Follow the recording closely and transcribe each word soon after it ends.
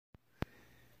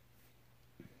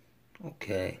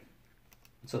Okay,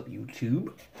 what's up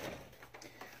YouTube?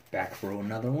 Back for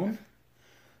another one.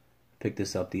 Picked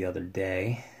this up the other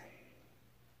day.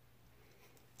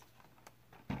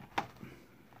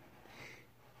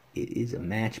 It is a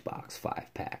Matchbox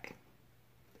 5-pack.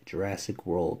 The Jurassic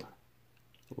World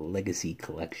Legacy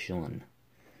Collection.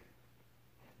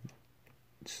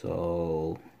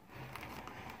 So,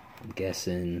 I'm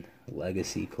guessing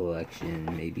Legacy Collection,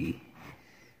 maybe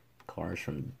cars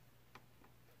from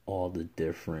all the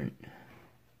different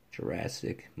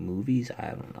Jurassic movies. I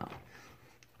don't know.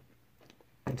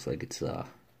 Looks like it's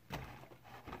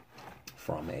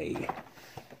from a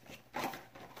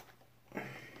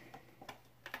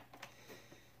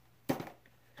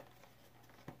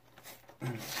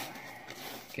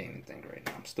can't even think right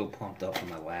now. I'm still pumped up from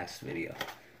my last video.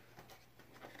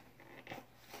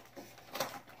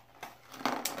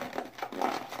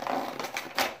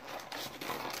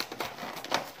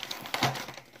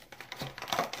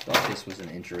 Thought this was an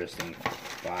interesting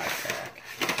 5-pack.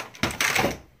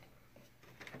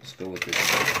 Let's go with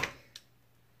this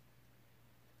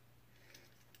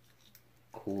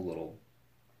cool little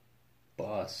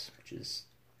bus, which is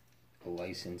a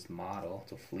licensed model.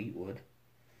 It's a Fleetwood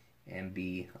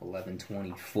MB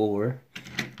 1124.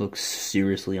 Looks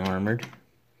seriously armored.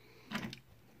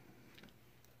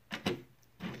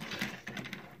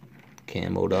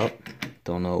 Camoed up.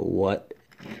 Don't know what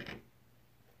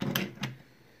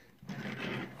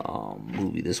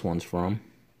movie this one's from,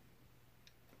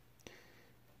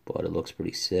 but it looks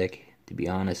pretty sick. To be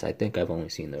honest, I think I've only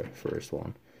seen the first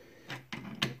one.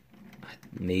 I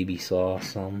maybe saw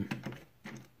some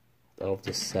of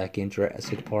the second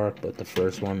Jurassic Park, but the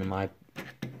first one, in my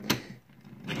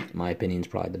opinion, is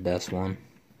probably the best one,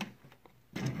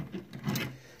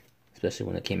 especially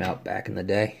when it came out back in the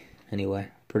day. Anyway,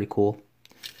 pretty cool.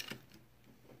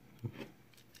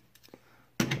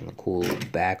 And the cool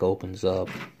back opens up.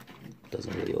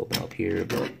 Doesn't really open up here,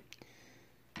 but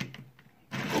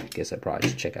I guess I probably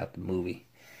should check out the movie.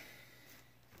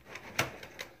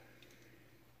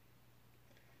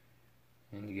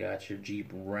 And you got your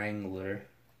Jeep Wrangler.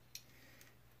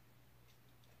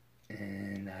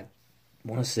 And I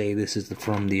want to say this is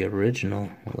from the original,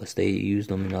 unless they used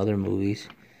them in other movies.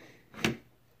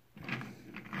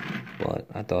 But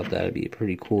I thought that would be a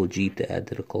pretty cool Jeep to add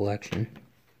to the collection.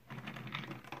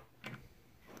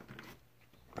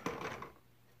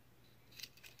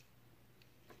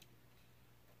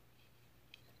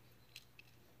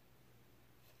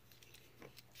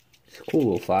 It's a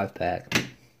cool little 5-pack.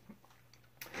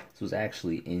 This was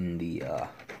actually in the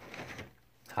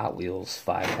Hot Wheels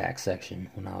 5-pack section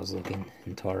when I was looking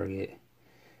in Target.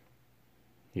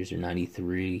 Here's your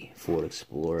 93 Ford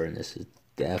Explorer, and this is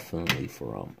definitely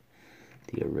from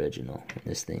the original. And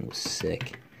this thing was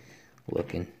sick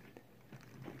looking.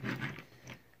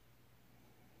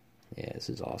 Yeah, this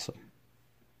is awesome.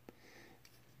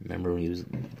 Remember when he was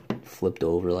flipped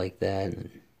over like that and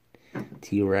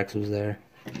T-Rex was there?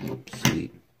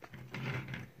 Sweet.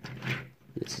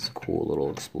 This is a cool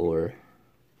little Explorer.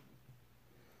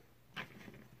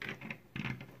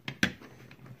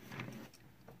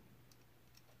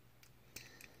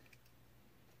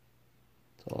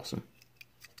 It's awesome.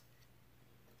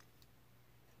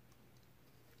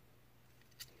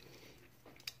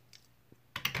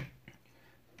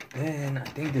 Then I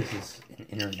think this is an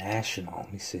international.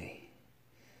 Let me see.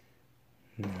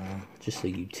 No, just a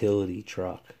utility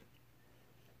truck.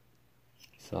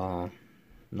 So,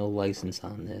 no license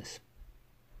on this.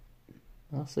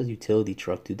 Well, it says utility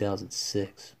truck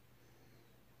 2006.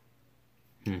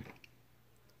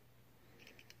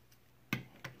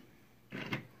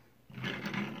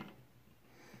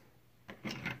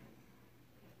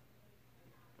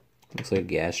 Looks like a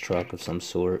gas truck of some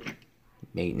sort.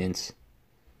 Maintenance.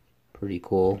 Pretty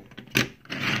cool.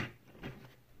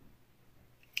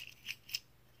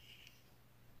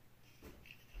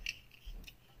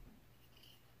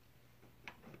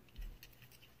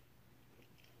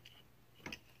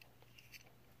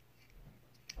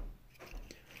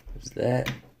 There's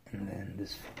that, and then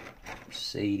this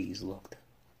Mercedes looked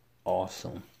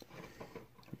awesome.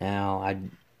 Now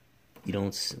you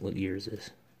don't. What year is this?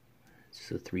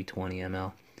 It's a 320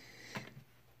 ML.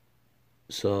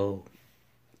 So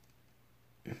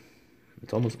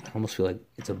it's I almost feel like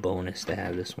it's a bonus to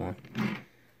have this one.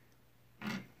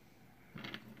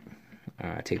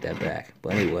 Alright, I take that back.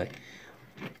 But anyway,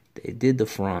 they did the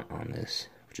front on this,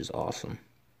 which is awesome.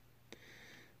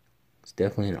 It's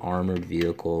definitely an armored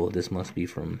vehicle. This must be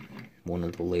from one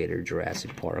of the later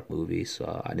Jurassic Park movies,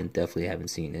 so I definitely haven't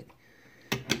seen it.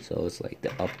 So it's like the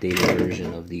updated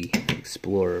version of the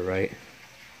Explorer, right?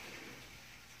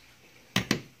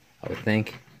 I I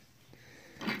think.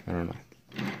 I don't know.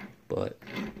 But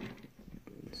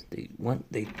they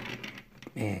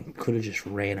man, could have just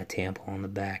ran a tampon on the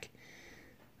back.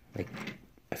 Like,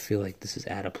 I feel like this is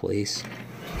out of place.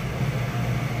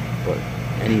 But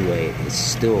anyway, it's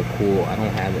still cool. I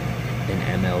don't have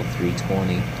an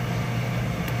ML320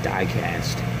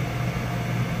 diecast.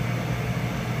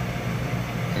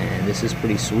 And this is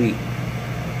pretty sweet.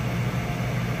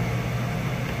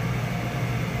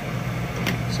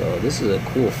 So this is a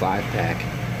cool 5-pack.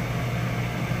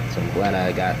 So I'm glad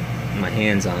I got my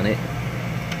hands on it.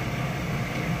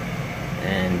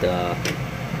 And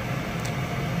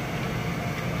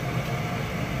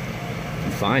if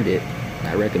you find it,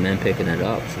 I recommend picking it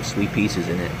up. Some sweet pieces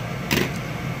in it.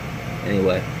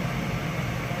 Anyway,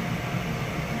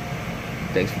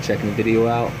 thanks for checking the video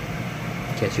out.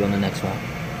 Catch you on the next one.